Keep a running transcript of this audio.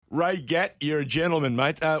Ray Gatt, you're a gentleman,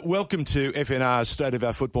 mate. Welcome to FNR's State of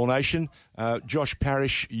Our Football Nation. Josh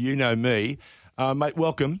Parrish, you know me. Mate,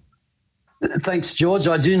 welcome. Thanks, George.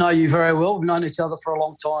 I do know you very well. We've known each other for a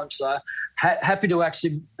long time, so happy to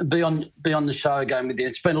actually be on the show again with you.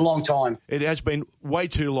 It's been a long time. It has been way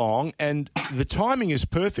too long, and the timing is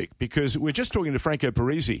perfect because we're just talking to Franco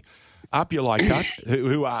Parisi up your Leichhardt,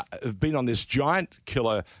 who have been on this giant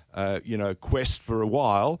killer, quest for a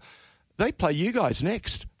while. They play you guys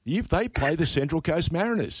next. They play the Central Coast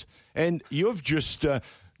Mariners, and you've just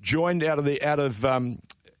joined out of.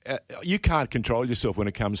 You can't control yourself when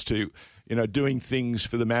it comes to doing things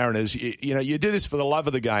for the Mariners. You do this for the love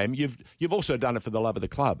of the game. You've also done it for the love of the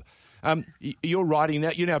club. You're riding now.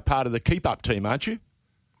 You're now part of the keep up team, aren't you?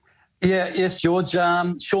 Yes, George.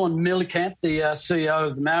 Sean Millikamp, the CEO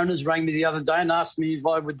of the Mariners, rang me the other day and asked me if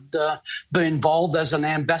I would be involved as an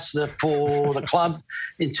ambassador for the club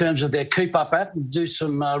in terms of their Keep Up app and do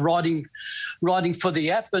some writing for the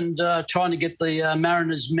app and trying to get the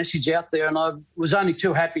Mariners message out there. And I was only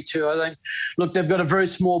too happy to. I think, look, they've got a very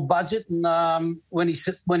small budget, and when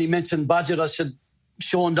he mentioned budget, I said,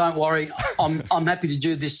 Sean, don't worry. I'm happy to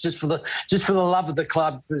do this just for the love of the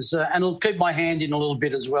club, and it'll keep my hand in a little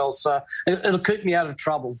bit as well. So it'll keep me out of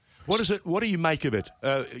trouble. What do you make of it?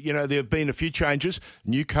 There have been a few changes,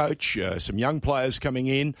 new coach, some young players coming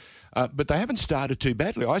in, but they haven't started too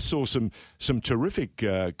badly. I saw some terrific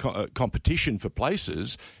competition for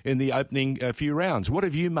places in the opening few rounds. What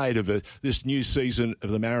have you made of this new season of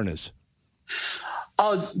the Mariners?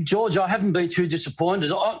 Oh, George, I haven't been too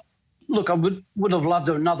disappointed. Look, I would have loved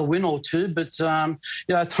another win or two, but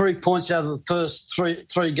 3 points out of the first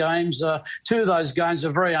three games. Two of those games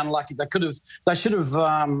are very unlucky. They should have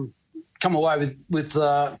come away with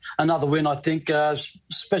another win, I think,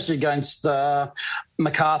 especially against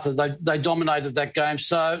MacArthur. They dominated that game.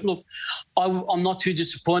 So, look, I'm not too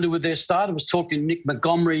disappointed with their start. I was talking to Nick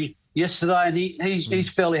Montgomery yesterday, and he's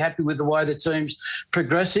fairly happy with the way the team's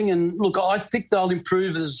progressing. And look, I think they'll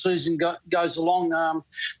improve as the season goes along.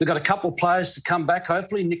 They've got a couple of players to come back,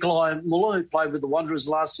 hopefully. Nikolai Muller, who played with the Wanderers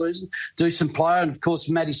last season, decent player. And, of course,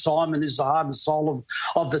 Matty Simon is the heart and soul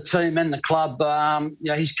of the team and the club.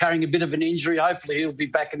 He's carrying a bit of an injury. Hopefully he'll be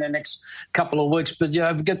back in the next couple of weeks. But,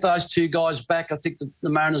 if we get those two guys back, I think the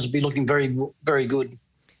Mariners will be looking very, very good.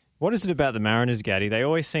 What is it about the Mariners, Gaddy? They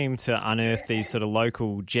always seem to unearth these sort of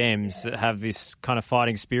local gems that have this kind of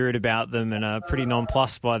fighting spirit about them and are pretty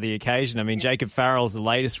nonplussed by the occasion. I mean, Jacob Farrell's the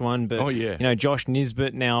latest one, but Josh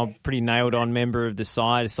Nisbet, now pretty nailed-on member of the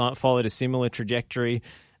side, followed a similar trajectory.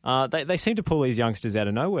 They seem to pull these youngsters out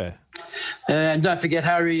of nowhere. And don't forget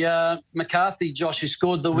Harry McCarthy, Josh, who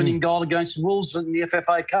scored the winning goal against the Wolves in the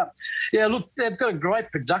FFA Cup. Yeah, look, they've got a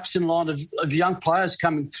great production line of young players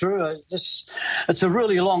coming through. It's a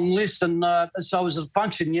really long list. And so I was at a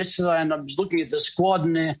function yesterday and I was looking at the squad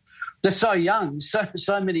and they're so young,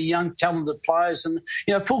 so many young, talented players. And,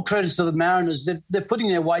 full credit to the Mariners. They're putting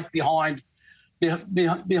their weight behind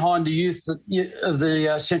the youth of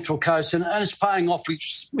the Central Coast, and it's paying off.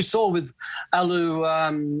 We saw with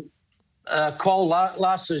Alu Cole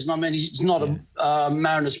last season. I mean, he's not a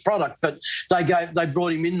Mariners product, but they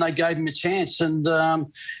brought him in, they gave him a chance, and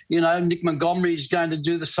Nick Montgomery is going to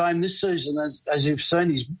do the same this season. As you've seen,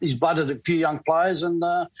 he's blooded a few young players, and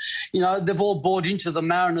they've all bought into the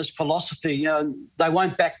Mariners philosophy. They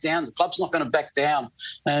won't back down. The club's not going to back down,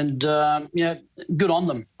 and good on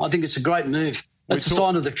them. I think it's a great move. It's a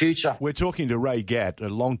sign of the future. We're talking to Ray Gatt, a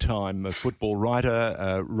long-time football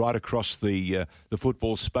writer, right across the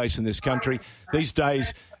football space in this country. These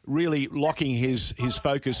days, really locking his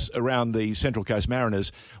focus around the Central Coast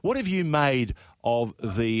Mariners. What have you made of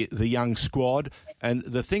the young squad? And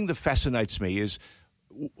the thing that fascinates me is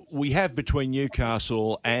we have between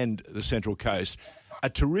Newcastle and the Central Coast a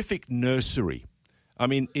terrific nursery. I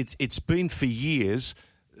mean, it's been for years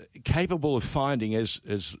capable of finding, as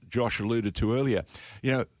Josh alluded to earlier,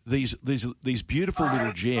 these beautiful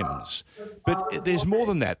little gems. But there's more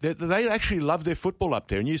than that. They actually love their football up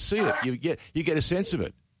there, and you see it. You get a sense of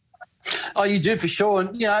it. Oh, you do for sure.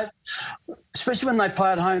 And, especially when they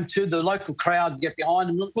play at home too, the local crowd get behind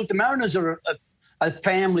them. Look, the Mariners are a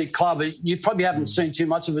family club. You probably haven't seen too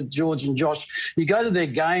much of it, George and Josh. You go to their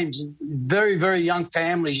games, very, very young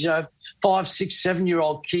families, 5, 6,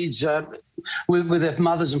 7-year-old kids with their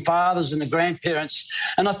mothers and fathers and the grandparents.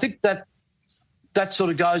 And I think that sort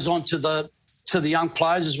of goes on to the young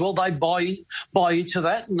players as well. They buy into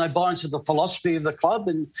that, and they buy into the philosophy of the club.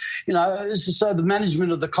 And, so the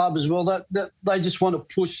management of the club as well, that they just want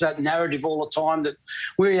to push that narrative all the time that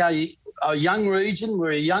we are a young region,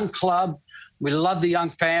 we're a young club, We love the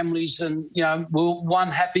young families, and we're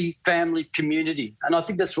one happy family community. And I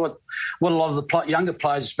think that's what a lot of the younger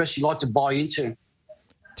players especially like to buy into.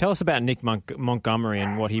 Tell us about Nick Montgomery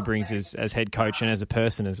and what he brings as head coach and as a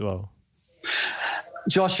person as well.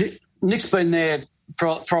 Josh, Nick's been there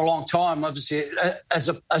for a long time, obviously, as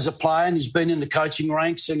a player, and he's been in the coaching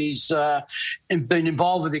ranks, and he's been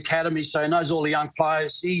involved with the academy, so he knows all the young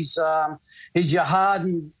players. He's your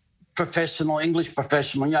hardened professional, English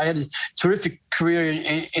professional. He had a terrific career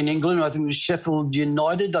in England. I think it was Sheffield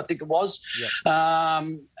United, I think it was. Yep.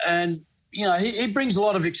 And he brings a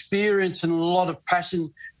lot of experience and a lot of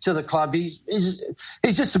passion to the club. He's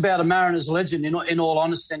just about a Mariners legend, in all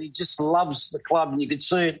honesty, and he just loves the club, and you can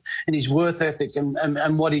see it in his work ethic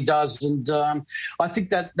and what he does. And I think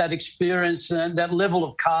that experience and that level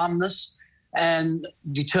of calmness and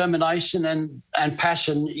determination and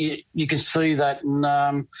passion, you can see that. And,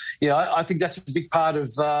 I think that's a big part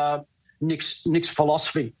of Nick's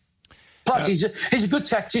philosophy. Plus, he's a good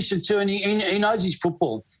tactician too, and he knows his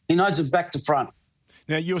football. He knows it back to front.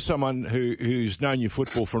 Now, you're someone who's known your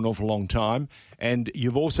football for an awful long time, and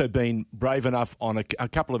you've also been brave enough on a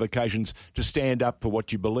couple of occasions to stand up for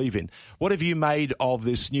what you believe in. What have you made of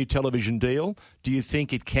this new television deal? Do you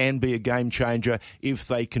think it can be a game changer if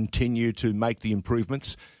they continue to make the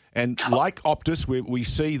improvements? And like Optus, we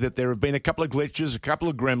see that there have been a couple of glitches, a couple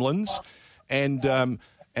of gremlins, and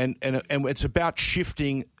it's about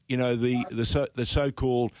shifting the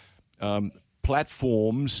so-called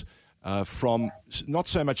platforms from not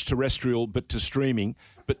so much terrestrial but to streaming.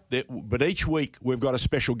 But each week we've got a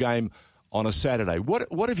special game on a Saturday.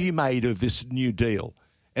 What have you made of this new deal?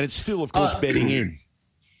 And it's still, of course, betting in.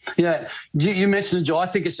 Yeah, you mentioned it, Joe. I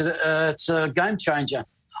think it's a game changer.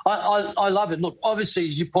 I love it. Look, obviously,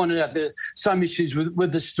 as you pointed out, there's some issues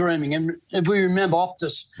with the streaming. And if we remember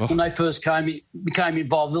Optus, when they first became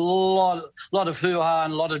involved, a lot of hoo-ha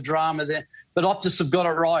and a lot of drama there. But Optus have got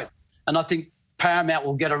it right. And I think Paramount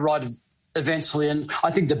will get it right eventually. And I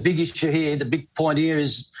think the big issue here, the big point here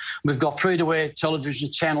is we've got free-to-air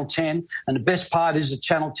television, Channel 10. And the best part is that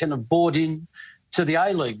Channel 10 have bought in to the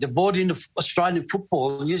A-League. They're bought into Australian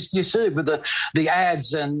football. You see it with the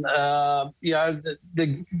ads and,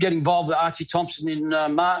 they get involved with Archie Thompson in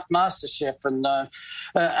MasterChef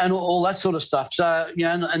and all that sort of stuff. So,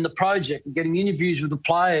 and the project, and getting interviews with the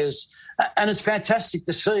players. And it's fantastic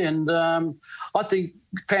to see. And I think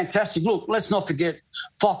fantastic. Look, let's not forget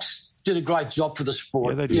Fox did a great job for the sport.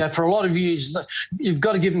 Yeah, they did. For a lot of years, you've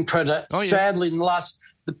got to give them credit. Oh, yeah. Sadly, in the last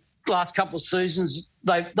couple of seasons,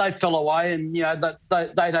 they fell away, and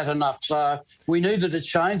they'd had enough. So we needed a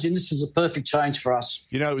change, and this is a perfect change for us.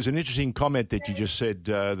 It was an interesting comment that you just said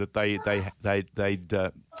that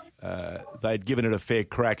they'd given it a fair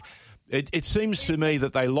crack. It seems to me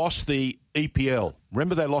that they lost the EPL.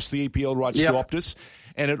 Remember, they lost the EPL rights to Optus,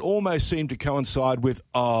 and it almost seemed to coincide with,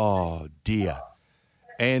 oh dear.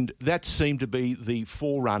 And that seemed to be the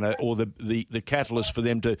forerunner or the catalyst for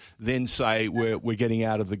them to then say we're getting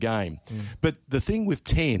out of the game. But the thing with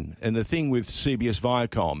 10 and the thing with CBS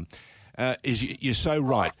Viacom is you're so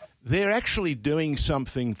right. They're actually doing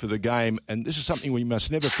something for the game, and this is something we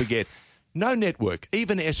must never forget. No network,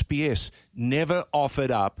 even SBS, never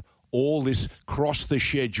offered up all this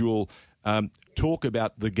cross-the-schedule talk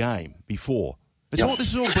about the game before. This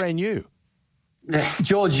is all brand new. Yeah,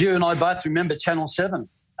 George, you and I both remember Channel 7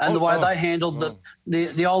 and the way they handled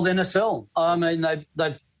the old NSL. I mean,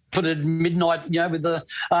 they put it midnight,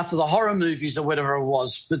 after the horror movies or whatever it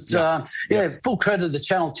was. But, full credit to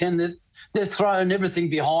Channel 10. They're throwing everything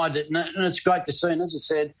behind it, and it's great to see. And as I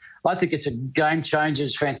said, I think it's a game changer.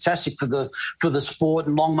 It's fantastic for the sport,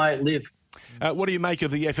 and long may it live. What do you make of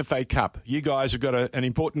the FFA Cup? You guys have got an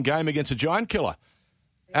important game against a giant killer.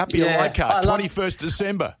 Apia Leichhardt, 21st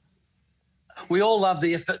December. We all love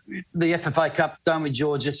the FFA Cup, don't we,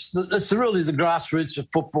 George? It's really the grassroots of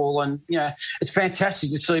football, and it's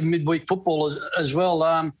fantastic to see midweek football as well.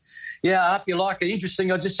 I hope you like it.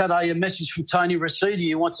 Interesting. I just had a message from Tony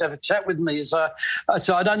Rosidi who wants to have a chat with me. So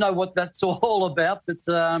I don't know what that's all about, but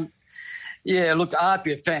look,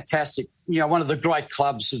 Apia, fantastic. One of the great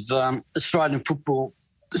clubs of Australian football,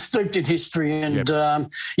 steeped in history, and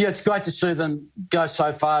it's great to see them go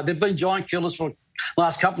so far. They've been giant killers for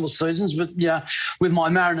last couple of seasons, but with my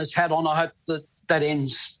Mariners hat on, I hope that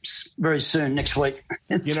ends very soon next week.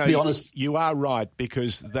 To be honest, you are right,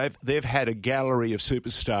 because they've had a gallery of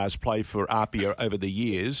superstars play for Apia over the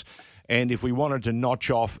years, and if we wanted to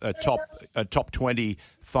notch off a top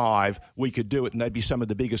 25, we could do it, and they'd be some of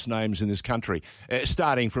the biggest names in this country,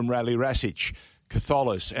 starting from Radley Rasic,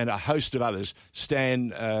 Catholis, and a host of others,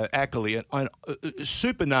 Stan Ackley, and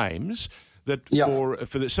super names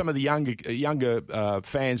that some of the younger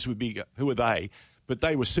fans would be, who are they? But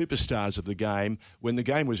they were superstars of the game when the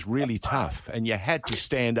game was really tough, and you had to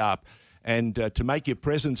stand up. And to make your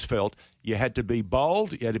presence felt, you had to be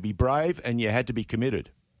bold, you had to be brave, and you had to be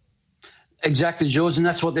committed. Exactly, George, and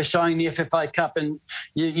that's what they're showing in the FFA Cup. And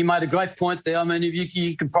you made a great point there. I mean,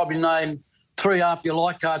 you could probably name 3 RPL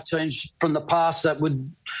Leichhardt teams from the past that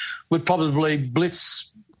would probably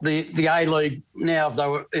blitz the A-League now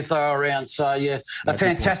if they were around. So, a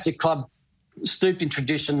fantastic club, steeped in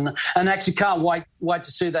tradition, and actually can't wait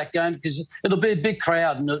to see that game because it'll be a big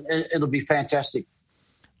crowd and it'll be fantastic.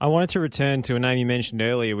 I wanted to return to a name you mentioned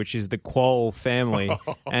earlier, which is the Quoll family.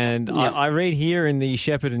 And I read here in the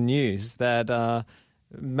Shepparton News that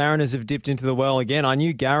Mariners have dipped into the well again. I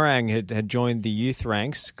knew Garang had joined the youth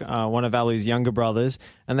ranks, one of Alu's younger brothers,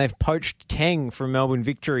 and they've poached Teng from Melbourne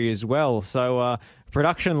Victory as well. So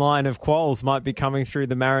production line of Quolls might be coming through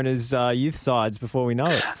the Mariners youth sides before we know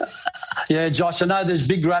it. Yeah, Josh, I know there's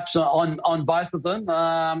big raps on both of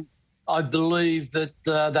them. I believe that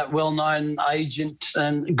that well-known agent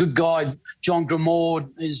and good guy John Grimoire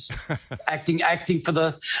is acting for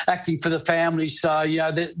the family. So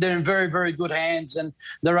they're in very, very good hands, and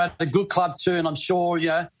they're at a good club too. And I'm sure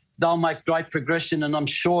they'll make great progression. And I'm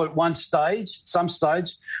sure at some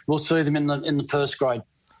stage, we'll see them in the first grade.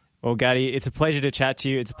 Well, Gaddy, it's a pleasure to chat to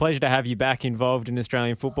you. It's a pleasure to have you back involved in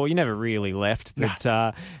Australian football. You never really left,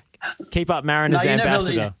 but. Keep up Mariners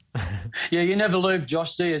ambassador. You never leave,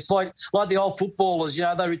 Josh, do you? It's like the old footballers,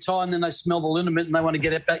 they retire and then they smell the liniment and they want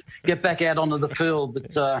to get back out onto the field.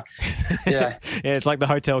 But, yeah, it's like the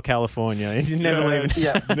Hotel California. You never leave.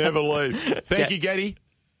 Never leave. Thank you, Gaddy.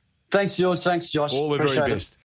 Thanks, George. Thanks, Josh. All the very best.